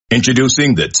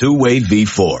Introducing the Two-Way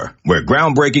V4, where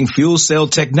groundbreaking fuel cell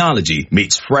technology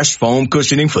meets fresh foam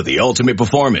cushioning for the ultimate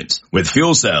performance. With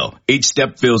Fuel Cell, each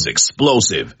step feels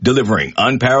explosive, delivering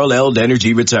unparalleled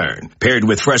energy return. Paired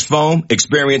with fresh foam,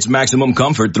 experience maximum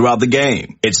comfort throughout the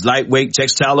game. Its lightweight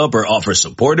textile upper offers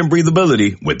support and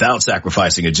breathability without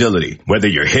sacrificing agility. Whether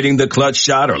you're hitting the clutch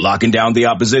shot or locking down the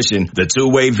opposition, the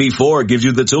Two-Way V4 gives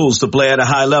you the tools to play at a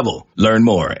high level. Learn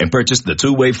more and purchase the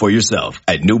Two-Way for yourself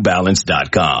at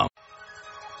newbalance.com.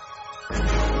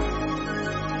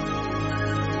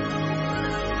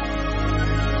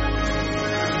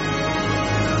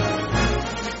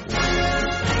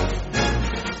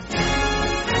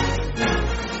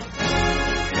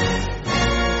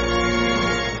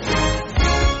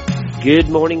 Good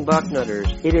morning,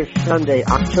 Bucknutters. It is Sunday,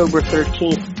 October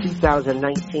 13th,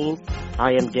 2019.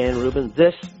 I am Dan Rubin.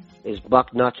 This is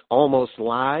Bucknuts Almost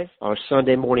Live, our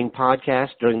Sunday morning podcast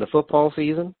during the football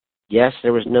season. Yes,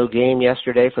 there was no game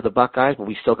yesterday for the Buckeyes, but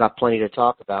we still got plenty to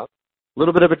talk about. A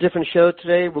little bit of a different show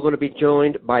today. We're going to be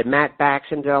joined by Matt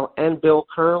Baxendale and Bill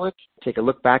Kurelic. Take a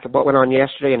look back at what went on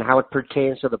yesterday and how it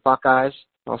pertains to the Buckeyes.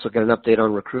 Also get an update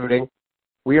on recruiting.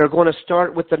 We are going to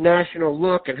start with the national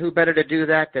look, and who better to do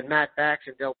that than Matt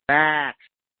Baxendale. Bax.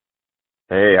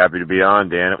 Hey, happy to be on,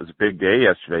 Dan. It was a big day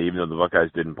yesterday, even though the Buckeyes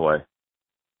didn't play.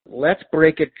 Let's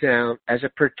break it down as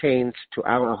it pertains to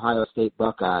our Ohio State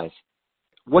Buckeyes.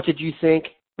 What did you think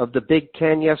of the Big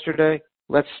Ten yesterday?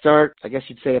 Let's start, I guess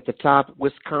you'd say at the top,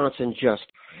 Wisconsin just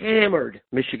hammered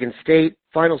Michigan State.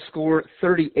 Final score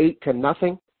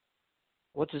 38-0.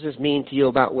 What does this mean to you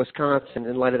about Wisconsin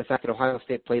in light of the fact that Ohio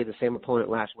State played the same opponent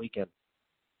last weekend?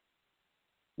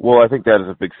 Well, I think that is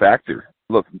a big factor.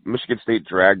 Look, Michigan State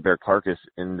dragged their carcass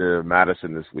into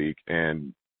Madison this week,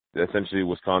 and essentially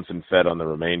Wisconsin fed on the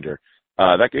remainder.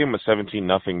 That game was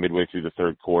 17-0 midway through the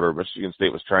third quarter. Michigan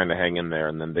State was trying to hang in there,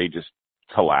 and then they just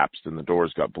collapsed, and the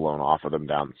doors got blown off of them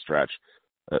down the stretch.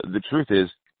 The truth is,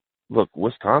 look,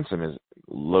 Wisconsin is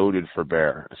loaded for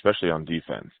bear, especially on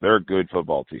defense. They're a good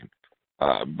football team.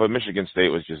 But Michigan State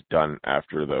was just done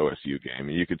after the OSU game.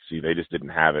 And you could see they just didn't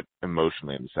have it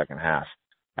emotionally in the second half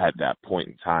at that point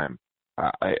in time.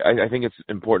 I think it's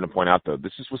important to point out, though,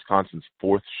 this is Wisconsin's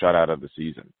fourth shutout of the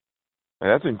season. And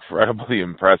that's incredibly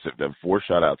impressive to have 4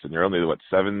 shutouts. And you're only,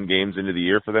 7 games into the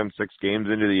year for them, 6 games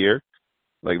into the year?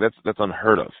 Like, that's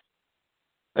unheard of.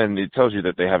 And it tells you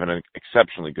that they have an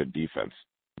exceptionally good defense.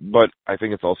 But I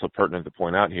think it's also pertinent to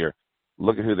point out here,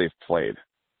 look at who they've played.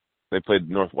 They played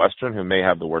Northwestern, who may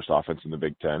have the worst offense in the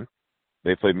Big Ten.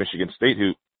 They played Michigan State,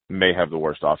 who may have the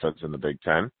worst offense in the Big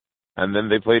Ten. And then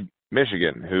they played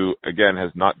Michigan, who, again,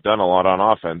 has not done a lot on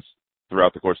offense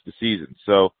throughout the course of the season.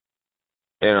 So,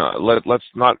 let's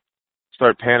not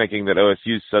start panicking that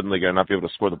OSU is suddenly going to not be able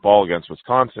to score the ball against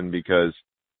Wisconsin because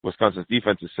Wisconsin's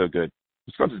defense is so good.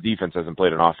 Wisconsin's defense hasn't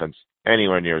played an offense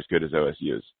anywhere near as good as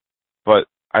OSU's. But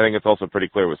I think it's also pretty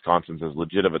clear Wisconsin's as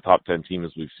legit of a top 10 team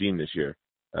as we've seen this year.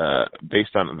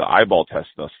 Based on the eyeball test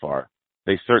thus far,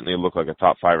 they certainly look like a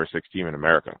top 5 or 6 team in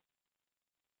America.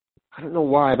 I don't know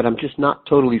why, but I'm just not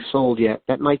totally sold yet.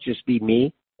 That might just be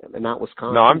me and not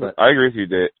Wisconsin. No, I agree with you,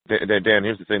 Dan.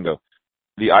 Here's the thing, though.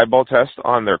 The eyeball test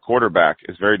on their quarterback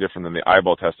is very different than the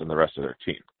eyeball test on the rest of their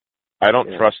team. I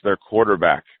don't trust their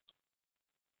quarterback,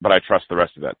 but I trust the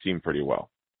rest of that team pretty well.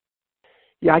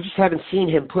 Yeah, I just haven't seen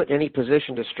him put in any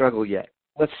position to struggle yet.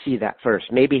 Let's see that first.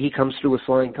 Maybe he comes through with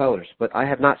flying colors, but I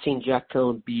have not seen Jack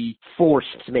Cohn be forced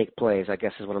to make plays, I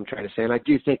guess is what I'm trying to say. And I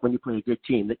do think when you play a good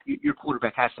team, that your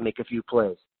quarterback has to make a few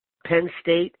plays. Penn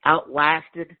State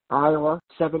outlasted Iowa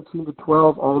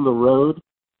 17-12 on the road.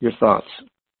 Your thoughts?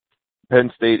 Penn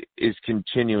State is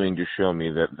continuing to show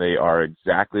me that they are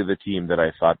exactly the team that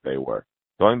I thought they were.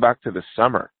 Going back to the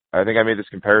summer, I think I made this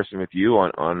comparison with you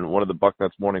on one of the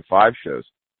Bucknuts Morning 5 shows.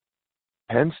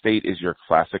 Penn State is your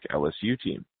classic LSU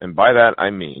team. And by that,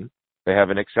 I mean they have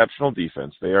an exceptional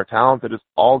defense. They are talented as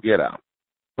all get out.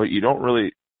 But you don't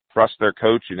really trust their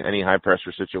coach in any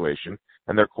high-pressure situation.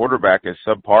 And their quarterback is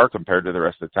subpar compared to the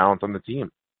rest of the talent on the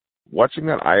team. Watching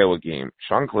that Iowa game,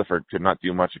 Sean Clifford could not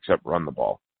do much except run the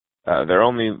ball. Their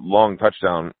only long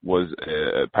touchdown was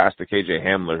a pass to KJ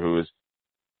Hamler, who is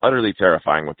utterly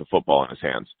terrifying with the football in his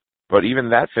hands. But even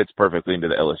that fits perfectly into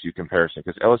the LSU comparison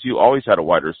because LSU always had a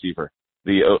wide receiver.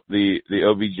 The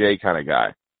OBJ kind of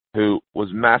guy who was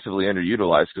massively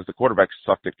underutilized because the quarterback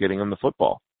sucked at getting him the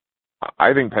football.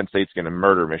 I think Penn State's going to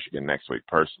murder Michigan next week,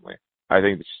 personally. I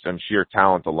think on sheer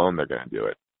talent alone they're going to do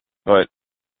it. But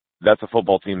that's a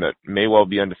football team that may well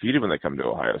be undefeated when they come to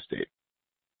Ohio State.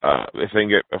 If they can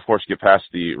get past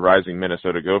the rising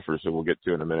Minnesota Gophers, who we'll get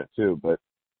to in a minute too. But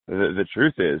the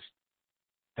truth is,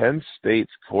 Penn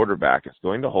State's quarterback is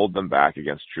going to hold them back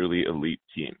against truly elite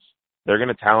teams. They're going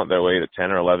to talent their way to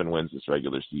 10 or 11 wins this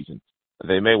regular season.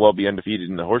 They may well be undefeated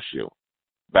in the horseshoe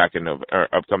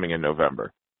upcoming in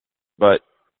November. But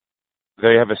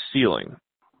they have a ceiling,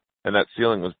 and that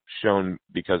ceiling was shown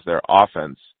because their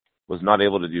offense was not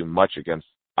able to do much against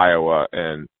Iowa.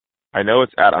 And I know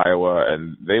it's at Iowa,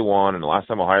 and they won, and the last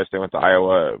time Ohio State went to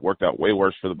Iowa, it worked out way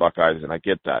worse for the Buckeyes, and I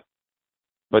get that.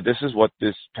 But this is what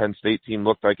this Penn State team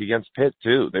looked like against Pitt,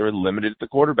 too. They were limited at the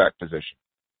quarterback position.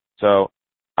 So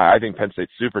I think Penn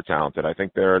State's super talented. I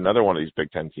think they're another one of these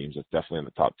Big Ten teams that's definitely in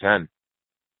the top 10.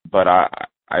 But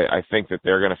I think that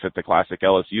they're going to fit the classic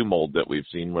LSU mold that we've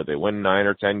seen where they win 9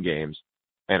 or 10 games,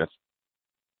 and it's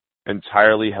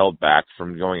entirely held back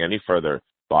from going any further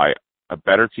by a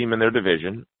better team in their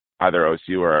division, either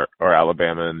OSU or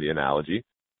Alabama in the analogy,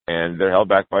 and they're held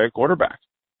back by a quarterback.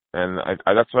 And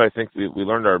that's what I think we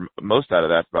learned our most out of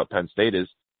that about Penn State is,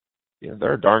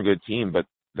 they're a darn good team, but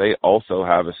they also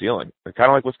have a ceiling. They're kind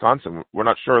of like Wisconsin. We're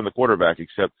not sure on the quarterback,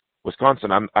 except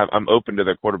Wisconsin, I'm open to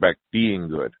their quarterback being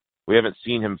good. We haven't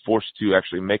seen him forced to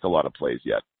actually make a lot of plays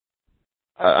yet.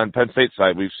 On Penn State's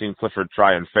side, we've seen Clifford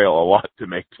try and fail a lot to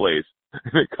make plays.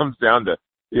 It comes down to,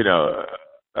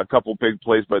 a couple big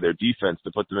plays by their defense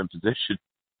to put them in position.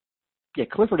 Yeah,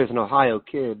 Clifford is an Ohio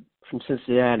kid from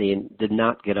Cincinnati and did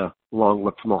not get a long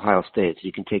look from Ohio State, so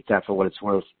you can take that for what it's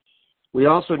worth. We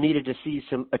also needed to see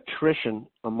some attrition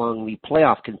among the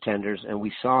playoff contenders, and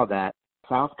we saw that.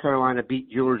 South Carolina beat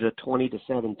Georgia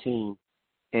 20-17,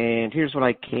 and here's what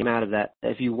I came out of that.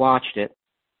 If you watched it,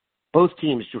 both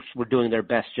teams were doing their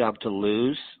best job to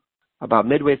lose. About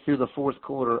midway through the fourth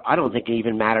quarter, I don't think it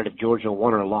even mattered if Georgia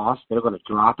won or lost. They're going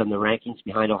to drop in the rankings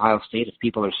behind Ohio State if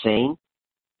people are sane.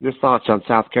 Your thoughts on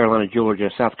South Carolina, Georgia?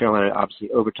 South Carolina,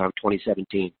 obviously, overtime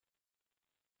 2017.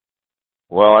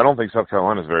 Well, I don't think South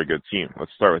Carolina is a very good team.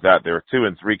 Let's start with that. They were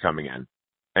 2-3 coming in,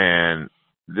 and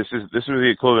this was the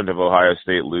equivalent of Ohio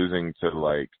State losing to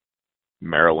like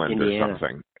Maryland Indiana. Or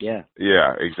something. Yeah,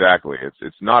 exactly.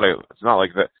 It's not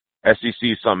like the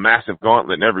SEC some massive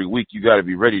gauntlet, and every week you got to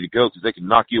be ready to go because they can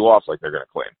knock you off like they're going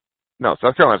to claim. No,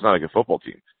 South Carolina's not like a football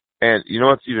team. And you know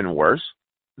what's even worse?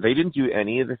 They didn't do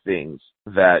any of the things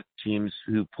that teams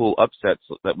who pull upsets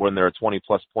that when they're a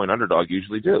 20-plus point underdog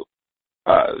usually do.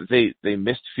 They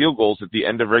missed field goals at the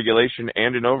end of regulation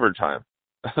and in overtime.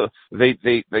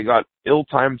 They got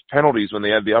ill-timed penalties when they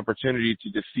had the opportunity to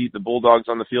defeat the Bulldogs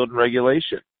on the field in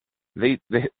regulation. They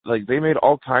made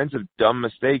all kinds of dumb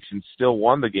mistakes and still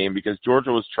won the game because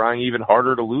Georgia was trying even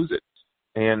harder to lose it.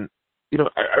 And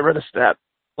I read a stat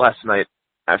last night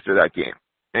after that game,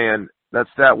 and that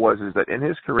stat is that in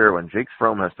his career, when Jake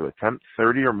Fromm has to attempt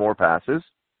 30 or more passes,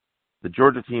 the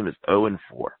Georgia team is 0-4.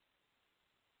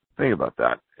 Think about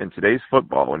that. In today's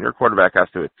football, when your quarterback has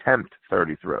to attempt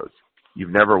 30 throws, you've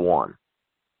never won.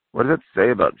 What does that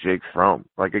say about Jake Fromm?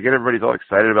 Like, I get everybody's all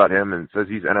excited about him and says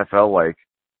he's NFL-like.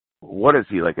 What is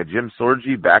he, like a Jim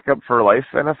Sorgi backup for life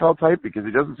NFL type? Because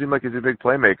he doesn't seem like he's a big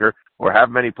playmaker or have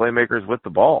many playmakers with the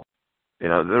ball. The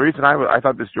reason I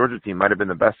thought this Georgia team might have been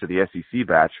the best of the SEC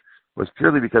batch was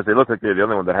purely because they looked like they're the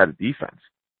only one that had a defense.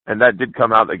 And that did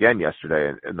come out again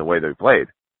yesterday in the way they played.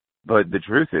 But the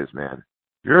truth is, man,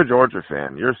 you're a Georgia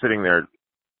fan. You're sitting there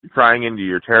crying into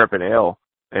your Terrapin ale,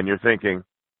 and you're thinking,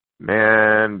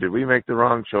 man, did we make the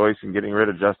wrong choice in getting rid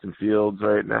of Justin Fields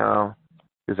right now?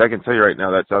 Because I can tell you right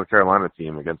now that South Carolina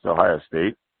team against Ohio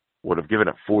State would have given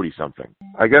it 40-something.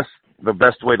 I guess the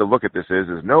best way to look at this is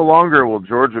no longer will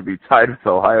Georgia be tied with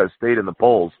Ohio State in the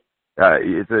polls.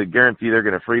 It's a guarantee they're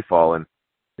going to free fall. And,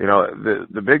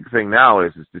 the big thing now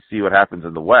is to see what happens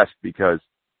in the West, because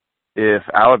if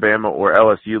Alabama or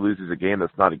LSU loses a game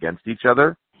that's not against each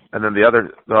other, and then the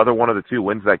other one of the two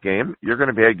wins that game, you're going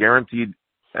to be a guaranteed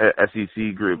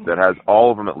SEC group that has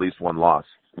all of them at least one loss,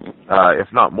 if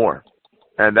not more.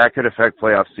 And that could affect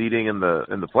playoff seeding in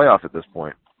the playoff at this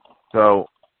point. So,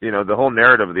 the whole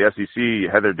narrative of the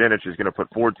SEC, Heather Dinich is going to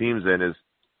put 4 teams in, is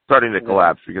starting to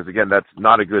collapse because, again, that's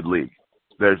not a good league.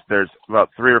 There's about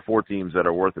 3 or 4 teams that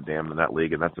are worth a damn in that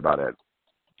league, and that's about it.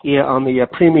 Yeah, on the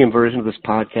premium version of this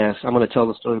podcast, I'm going to tell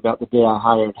the story about the day I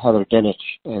hired Heather Dinich,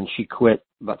 and she quit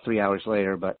about 3 hours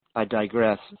later, but I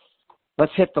digress.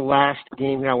 Let's hit the last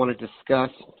game here I want to discuss.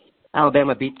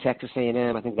 Alabama beat Texas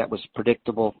A&M. I think that was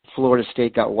predictable. Florida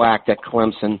State got whacked at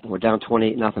Clemson. We're down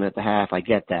 28-0 at the half. I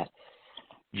get that.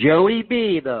 Joey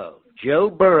B, though, Joe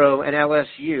Burrow and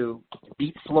LSU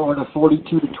beat Florida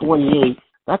 42-28.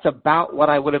 That's about what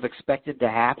I would have expected to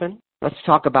happen. Let's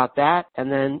talk about that, and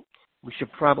then we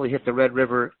should probably hit the Red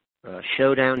River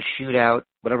showdown, shootout,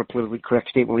 whatever politically correct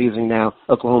statement we're using now,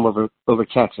 Oklahoma over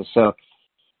Texas. So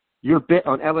Your bit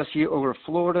on LSU over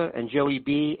Florida and Joey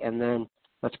B, and then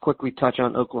let's quickly touch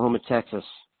on Oklahoma, Texas.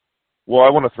 Well, I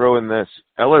want to throw in this.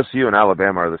 LSU and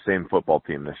Alabama are the same football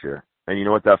team this year. And you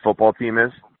know what that football team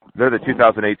is? They're the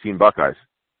 2018 Buckeyes.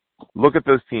 Look at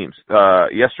those teams.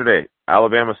 Yesterday,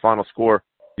 Alabama's final score,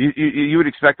 you would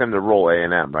expect them to roll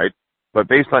A&M, right? But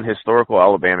based on historical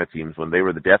Alabama teams, when they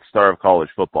were the Death Star of college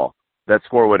football, that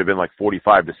score would have been like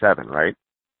 45-7, right?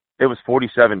 It was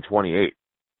 47-28.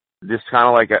 Just kind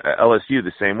of like LSU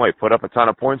the same way. Put up a ton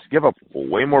of points, give up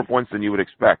way more points than you would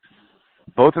expect.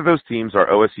 Both of those teams are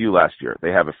OSU last year.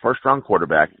 They have a first-round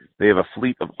quarterback. They have a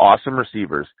fleet of awesome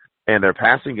receivers, and their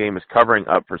passing game is covering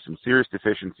up for some serious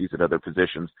deficiencies at other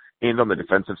positions and on the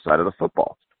defensive side of the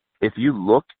football. If you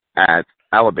look at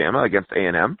Alabama against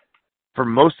A&M, for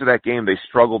most of that game, they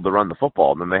struggled to run the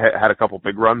football, and then they had a couple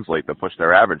big runs late that pushed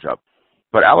their average up.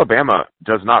 But Alabama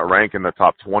does not rank in the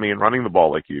top 20 in running the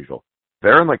ball like usual.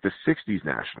 They're in like the 60s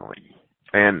nationally.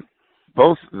 And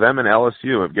both them and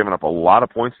LSU have given up a lot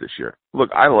of points this year. Look,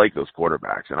 I like those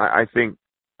quarterbacks, and I think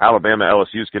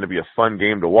Alabama-LSU is going to be a fun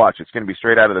game to watch. It's going to be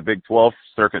straight out of the Big 12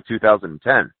 circa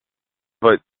 2010.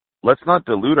 But let's not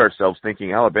delude ourselves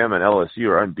thinking Alabama and LSU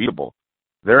are unbeatable.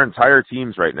 Their entire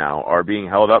teams right now are being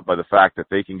held up by the fact that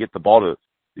they can get the ball to,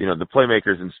 the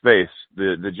playmakers in space,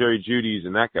 the Jerry Judys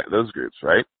and those groups,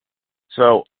 right?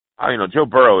 So, Joe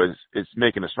Burrow is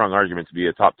making a strong argument to be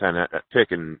a top 10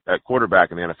 pick at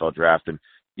quarterback in the NFL draft. And,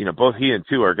 both he and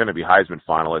Tua are going to be Heisman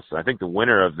finalists. I think the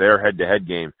winner of their head-to-head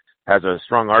game has a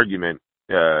strong argument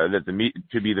that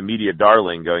could be the media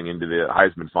darling going into the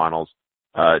Heisman finals.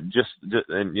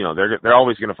 They're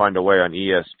always going to find a way on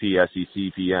ESP,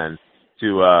 SEC, PN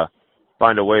to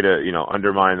find a way to,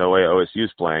 undermine the way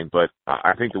OSU's playing. But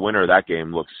I think the winner of that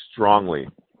game looks strongly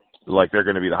like they're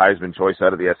going to be the Heisman choice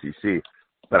out of the SEC.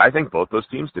 But I think both those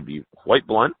teams, to be quite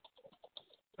blunt,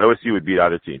 OSU would beat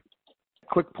either team.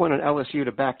 Quick point on LSU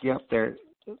to back you up there.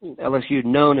 LSU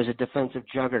known as a defensive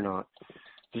juggernaut.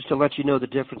 Just to let you know the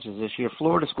differences this year,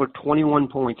 Florida scored 21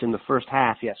 points in the first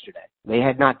half yesterday. They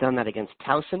had not done that against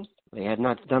Towson. They had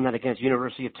not done that against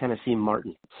University of Tennessee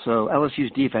Martin. So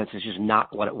LSU's defense is just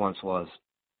not what it once was.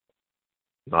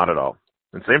 Not at all.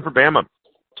 And same for Bama.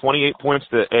 28 points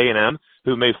to A&M,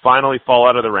 who may finally fall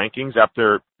out of the rankings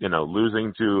after,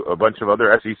 losing to a bunch of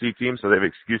other SEC teams, so they have an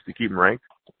excuse to keep them ranked.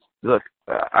 Look,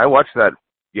 I watched that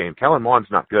game. Kellen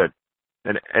Mond's not good.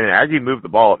 And Aggie moved the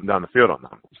ball up and down the field on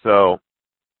them. So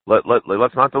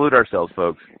let's not delude ourselves,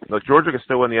 folks. Look, Georgia can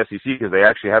still win the SEC because they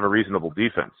actually have a reasonable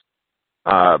defense.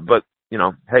 But,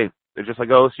 hey, they're just like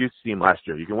OSU's team last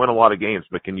year. You can win a lot of games,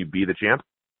 but can you be the champ?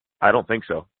 I don't think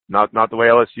so. Not the way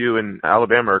LSU and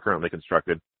Alabama are currently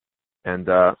constructed. And,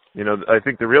 I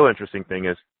think the real interesting thing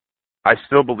is I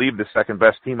still believe the second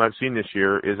best team I've seen this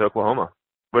year is Oklahoma.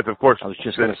 With, of course,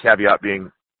 the caveat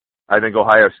being I think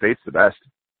Ohio State's the best.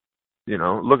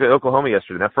 Look at Oklahoma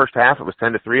yesterday. In that first half, it was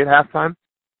 10-3 at halftime.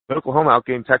 But Oklahoma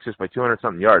outgained Texas by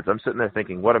 200-something yards. I'm sitting there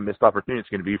thinking, what a missed opportunity it's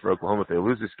going to be for Oklahoma if they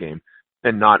lose this game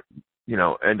and not,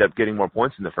 end up getting more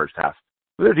points in the first half.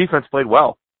 But their defense played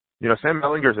well. Sam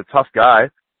Ehlinger's a tough guy.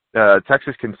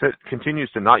 Texas continues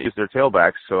to not use their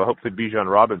tailbacks, so hopefully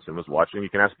Bijan Robinson was watching. You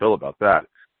can ask Bill about that.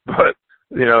 But,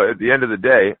 at the end of the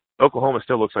day, Oklahoma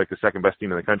still looks like the second best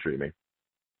team in the country to me.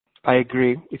 I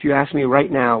agree. If you ask me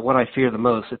right now what I fear the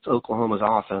most, it's Oklahoma's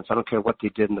offense. I don't care what they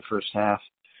did in the first half.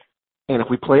 And if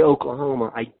we play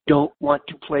Oklahoma, I don't want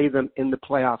to play them in the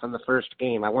playoff in the first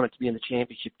game. I want it to be in the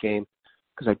championship game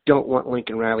because I don't want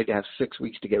Lincoln Riley to have 6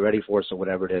 weeks to get ready for us or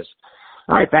whatever it is.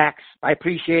 All right, Bax, I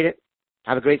appreciate it.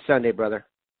 Have a great Sunday, brother.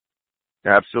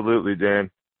 Absolutely,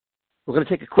 Dan. We're going to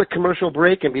take a quick commercial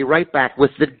break and be right back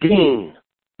with the Dean,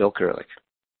 Bill Kurelic.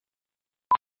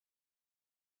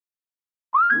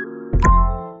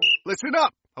 Listen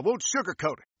up. I won't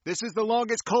sugarcoat it. This is the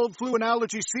longest cold, flu, and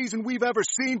allergy season we've ever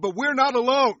seen, but we're not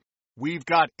alone. We've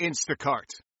got Instacart.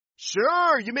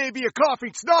 Sure, you may be a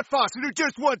coughing snot faucet who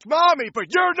just wants mommy, but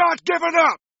you're not giving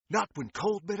up. Not when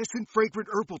cold medicine, fragrant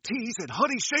herbal teas, and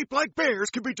honey shaped like bears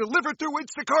can be delivered through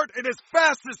Instacart in as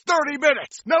fast as 30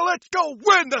 minutes. Now let's go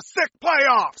win the sick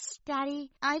playoffs.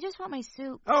 Daddy, I just want my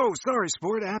soup. Oh, sorry,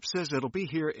 Sport. App says it'll be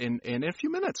here in a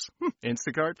few minutes.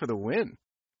 Instacart for the win.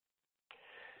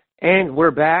 And we're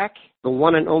back. The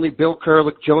one and only Bill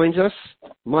Kurelic joins us.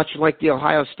 Much like the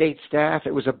Ohio State staff,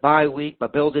 it was a bye week,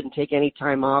 but Bill didn't take any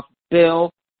time off.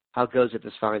 Bill, how goes it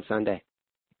this fine Sunday?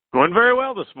 Going very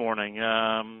well this morning.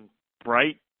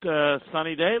 Bright,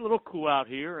 sunny day. A little cool out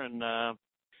here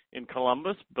in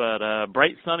Columbus, but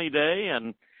bright, sunny day.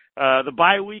 And the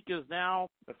bye week is now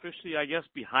officially, I guess,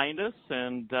 behind us,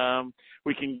 and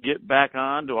we can get back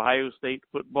on to Ohio State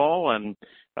football. And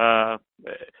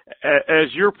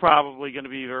as you're probably going to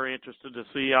be very interested to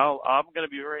see, I'm going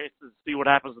to be very interested to see what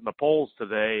happens in the polls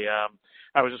today.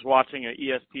 I was just watching an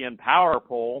ESPN Power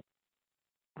poll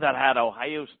that had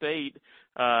Ohio State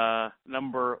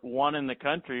number 1 in the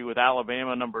country with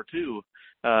Alabama number 2.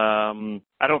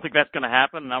 I don't think that's going to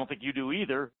happen, and I don't think you do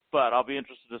either, but I'll be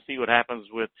interested to see what happens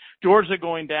with Georgia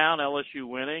going down, LSU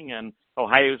winning, and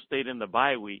Ohio State in the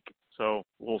bye week. So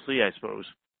we'll see, I suppose.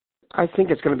 I think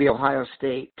it's going to be Ohio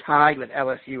State tied with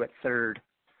LSU at 3rd.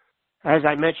 As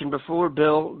I mentioned before,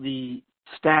 Bill, the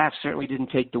staff certainly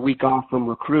didn't take the week off from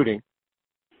recruiting.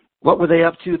 What were they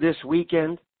up to this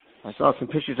weekend? I saw some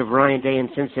pictures of Ryan Day in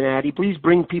Cincinnati. Please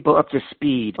bring people up to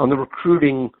speed on the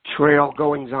recruiting trail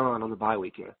goings on the bye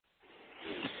week here.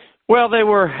 Well, they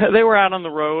were out on the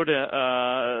road,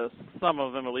 some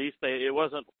of them at least. It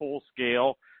wasn't full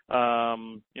scale.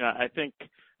 I think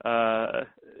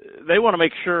they want to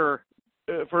make sure,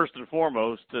 first and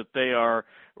foremost, that they are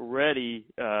ready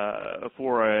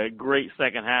for a great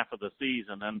second half of the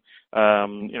season. And,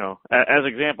 as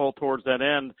example, towards that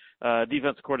end,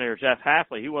 defensive coordinator Jeff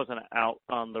Hafley, he wasn't out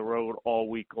on the road all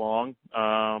week long,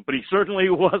 but he certainly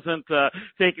wasn't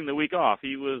taking the week off.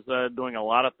 He was doing a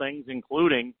lot of things,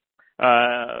 including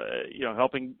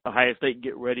helping Ohio State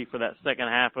get ready for that second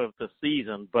half of the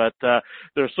season. But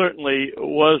there certainly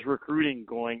was recruiting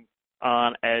going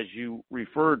on, as you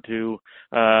referred to,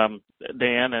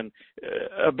 Dan. And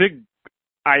a big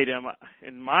item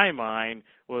in my mind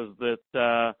was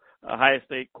that Ohio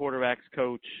State quarterbacks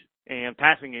coach and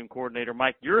passing game coordinator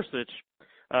Mike Yurcich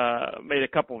made a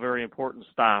couple very important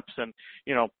stops. And,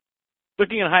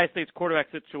 looking at Ohio State's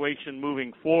quarterback situation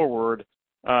moving forward,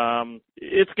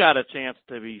 it's got a chance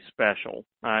to be special.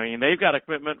 I mean, they've got a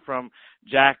commitment from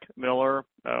Jack Miller,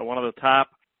 one of the top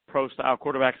pro-style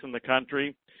quarterbacks in the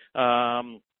country.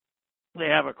 They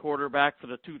have a quarterback for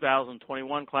the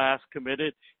 2021 class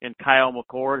committed in Kyle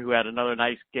McCord, who had another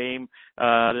nice game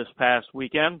this past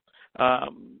weekend.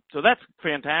 So that's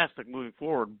fantastic moving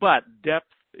forward. But depth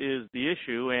is the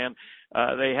issue, and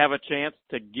they have a chance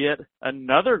to get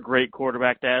another great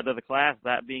quarterback to add to the class,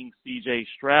 that being C.J.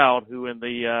 Stroud, who in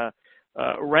the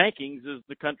rankings is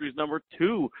the country's number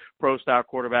 2 pro-style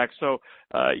quarterback. So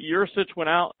Yurcich went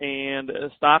out and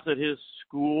stopped at his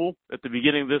school at the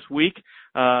beginning of this week.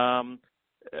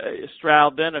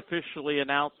 Stroud then officially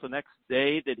announced the next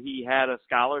day that he had a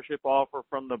scholarship offer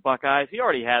from the Buckeyes. He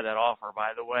already had that offer, by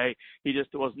the way. He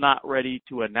just was not ready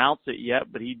to announce it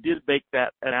yet, but he did make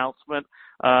that announcement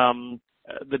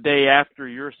the day after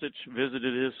Yurcich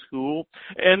visited his school.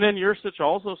 And then Yurcich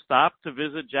also stopped to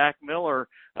visit Jack Miller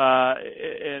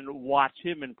and watch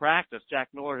him in practice. Jack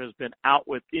Miller has been out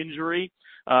with injury,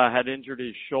 had injured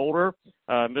his shoulder,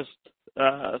 missed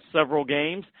several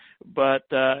games, but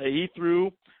he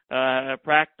threw,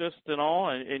 practiced and all,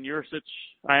 and Yurcich,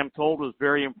 I am told, was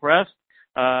very impressed.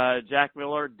 Jack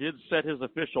Miller did set his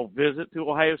official visit to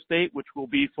Ohio State, which will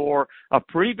be for a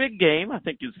pretty big game. I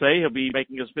think you'd say he'll be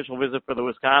making his official visit for the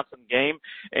Wisconsin game.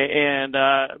 And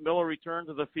Miller returned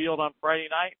to the field on Friday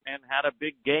night and had a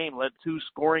big game, led 2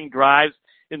 scoring drives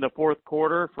in the fourth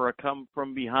quarter for a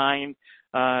come-from-behind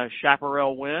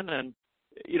Chaparral win. And,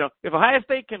 if Ohio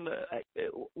State can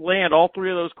land all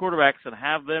 3 of those quarterbacks and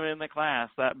have them in the class,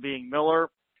 that being Miller,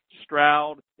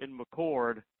 Stroud, and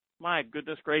McCord, my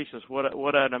goodness gracious,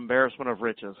 what an embarrassment of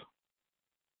riches.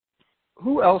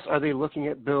 Who else are they looking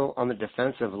at, Bill, on the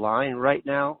defensive line right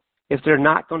now? If they're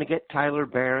not going to get Tyler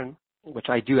Barron, which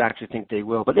I do actually think they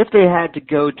will, but if they had to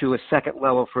go to a second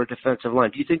level for a defensive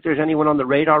line, do you think there's anyone on the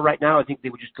radar right now? I think they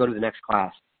would just go to the next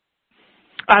class.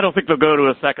 I don't think they'll go to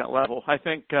a second level. I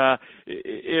think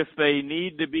if they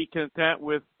need to be content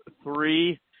with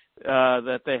 3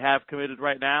 that they have committed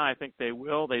right now, I think they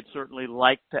will. They'd certainly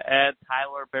like to add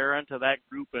Tyler Barron to that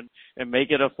group and make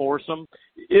it a foursome.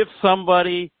 If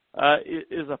somebody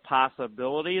is a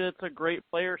possibility that's a great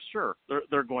player, sure,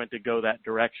 they're going to go that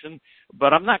direction.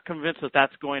 But I'm not convinced that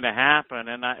that's going to happen,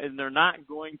 and they're not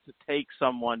going to take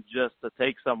someone just to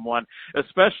take someone,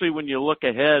 especially when you look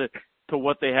ahead to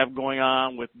what they have going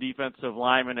on with defensive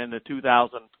linemen in the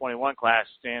 2021 class.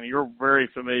 Stan, you're very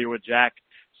familiar with Jack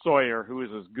Sawyer, who is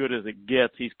as good as it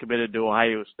gets. He's committed to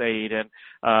Ohio State, and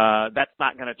that's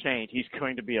not going to change. He's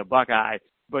going to be a Buckeye.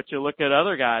 But you look at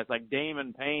other guys like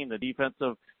Damon Payne, the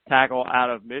defensive tackle out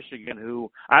of Michigan, who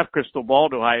I've crystal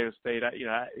balled to Ohio State.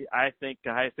 I think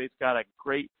Ohio State's got a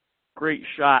great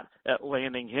shot at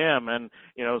landing him, and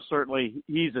certainly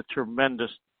he's a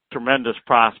tremendous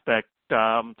prospect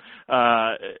And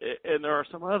there are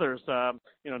some others.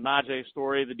 Najee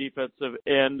Story, the defensive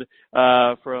end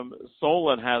from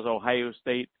Solon, has Ohio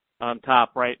State on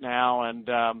top right now.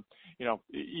 And,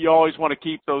 you always want to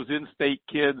keep those in-state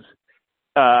kids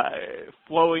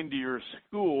flowing to your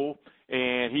school.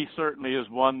 And he certainly is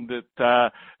one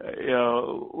that,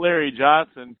 Larry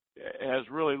Johnson has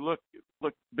really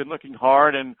been looking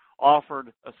hard and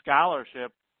offered a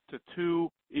scholarship to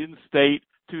 2 in-state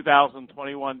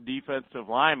 2021 defensive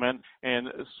linemen, and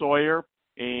Sawyer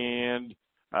and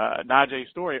Najee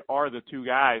Story are the 2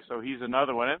 guys. So he's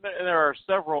another one. And there are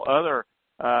several other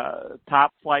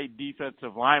top flight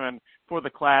defensive linemen for the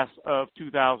class of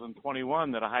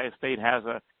 2021 that Ohio State has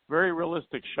a very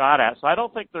realistic shot at. So I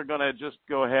don't think they're going to just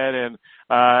go ahead and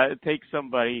take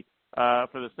somebody for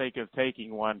the sake of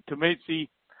taking one. Tomezi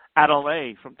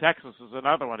Adelaide from Texas is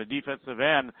another one, a defensive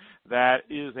end that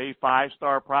is a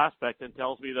 5-star prospect, and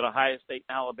tells me that Ohio State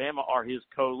and Alabama are his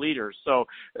co-leaders. So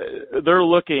they're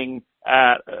looking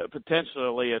at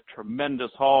potentially a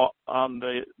tremendous haul on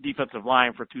the defensive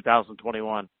line for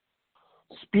 2021.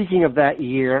 Speaking of that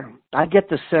year, I get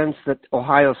the sense that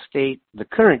Ohio State, the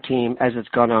current team, as it's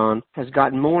gone on, has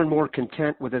gotten more and more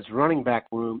content with its running back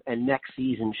room, and next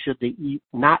season, should they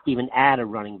not even add a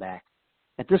running back.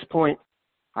 At this point,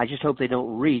 I just hope they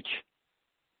don't reach.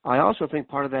 I also think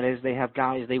part of that is they have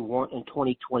guys they want in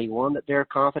 2021 that they're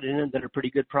confident in, that are pretty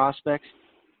good prospects.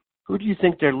 Who do you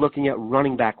think they're looking at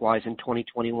running back-wise in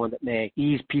 2021 that may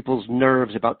ease people's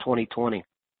nerves about 2020?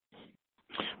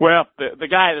 Well, the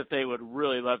guy that they would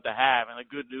really love to have, and the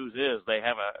good news is they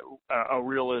have a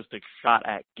realistic shot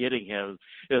at getting him,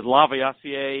 is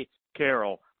Lavaisier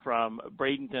Carroll from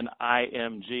Bradenton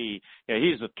IMG. Yeah,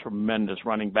 he's a tremendous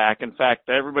running back. In fact,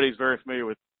 everybody's very familiar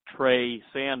with Trey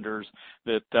Sanders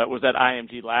that was at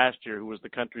IMG last year, who was the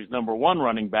country's #1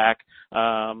 running back.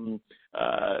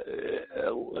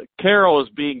 Carroll is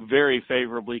being very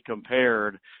favorably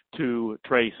compared to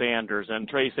Trey Sanders, and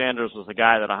Trey Sanders was a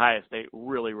guy that Ohio State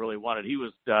really, really wanted. He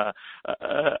was the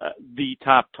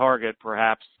top target,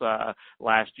 perhaps,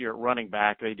 last year at running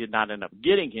back. They did not end up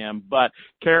getting him, but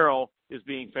Carroll is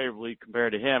being favorably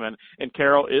compared to him, and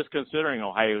Carroll is considering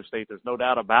Ohio State. There's no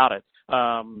doubt about it.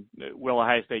 Will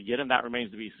Ohio State get him? That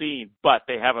remains to be seen, but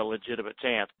they have a legitimate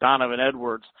chance. Donovan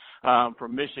Edwards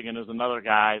from Michigan is another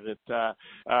guy that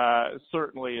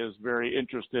certainly is very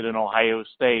interested in Ohio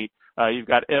State. You've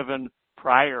got Evan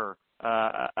Pryor,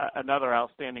 another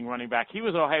outstanding running back. He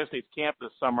was at Ohio State's camp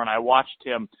this summer, and I watched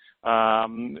him.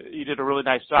 He did a really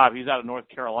nice job. He's out of North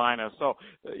Carolina. So,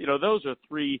 those are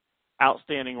 3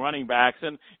 outstanding running backs.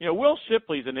 And, Will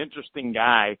Shipley's an interesting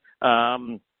guy.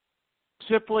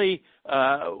 Shipley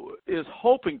is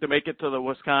hoping to make it to the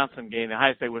Wisconsin game, the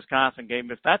Ohio State-Wisconsin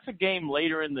game. If that's a game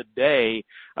later in the day,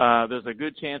 there's a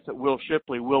good chance that Will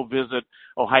Shipley will visit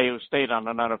Ohio State on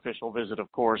an unofficial visit,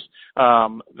 of course,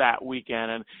 that weekend.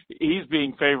 And he's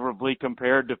being favorably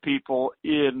compared to people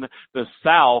in the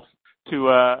South to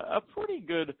a pretty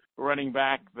good running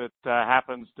back that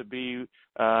happens to be in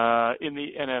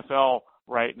the NFL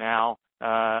right now.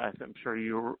 I'm sure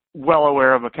you're well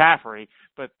aware of McCaffrey,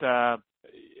 but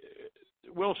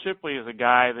Will Shipley is a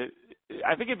guy that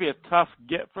I think it'd be a tough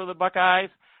get for the Buckeyes,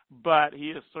 but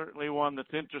he is certainly one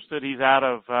that's interested. He's out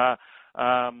of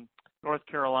North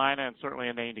Carolina, and certainly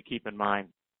a name to keep in mind.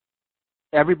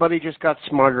 Everybody just got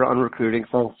smarter on recruiting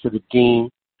thanks to the dean.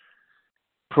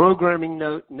 Programming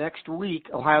note, next week,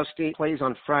 Ohio State plays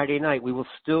on Friday night. We will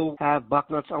still have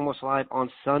Bucknuts Almost Live on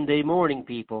Sunday morning,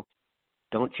 people.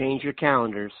 Don't change your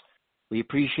calendars. We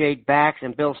appreciate Bax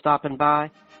and Bill stopping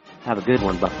by. Have a good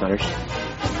one, Bucknutters.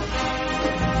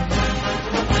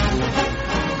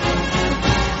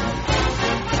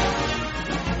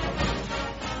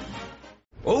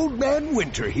 Old Man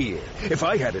Winter here. If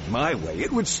I had it my way,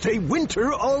 it would stay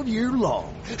winter all year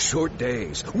long. Short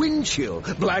days, wind chill,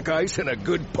 black ice, and a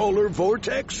good polar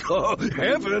vortex. Oh,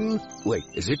 heaven. Wait,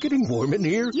 is it getting warm in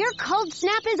here? Your cold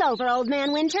snap is over, Old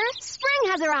Man Winter.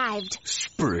 Spring has arrived.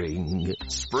 Spring.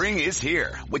 Spring is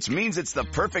here, which means it's the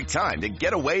perfect time to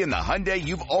get away in the Hyundai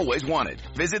you've always wanted.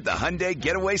 Visit the Hyundai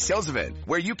Getaway Sales Event,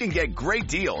 where you can get great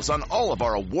deals on all of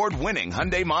our award-winning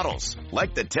Hyundai models,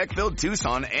 like the tech-filled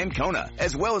Tucson and Kona,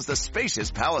 as well as the spacious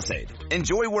Palisade.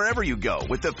 Enjoy wherever you go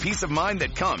with the peace of mind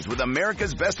that comes with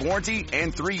America's best warranty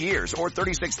and 3 years or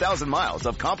 36,000 miles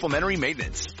of complimentary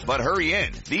maintenance. But hurry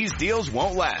in, these deals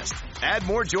won't last. Add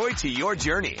more joy to your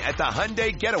journey at the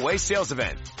Hyundai Getaway Sales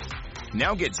Event.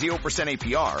 Now get 0%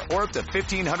 APR or up to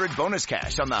 $1,500 bonus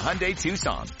cash on the Hyundai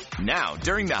Tucson. Now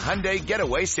during the Hyundai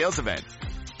Getaway Sales Event.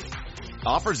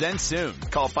 Offers end soon.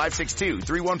 Call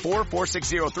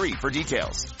 562-314-4603 for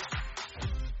details.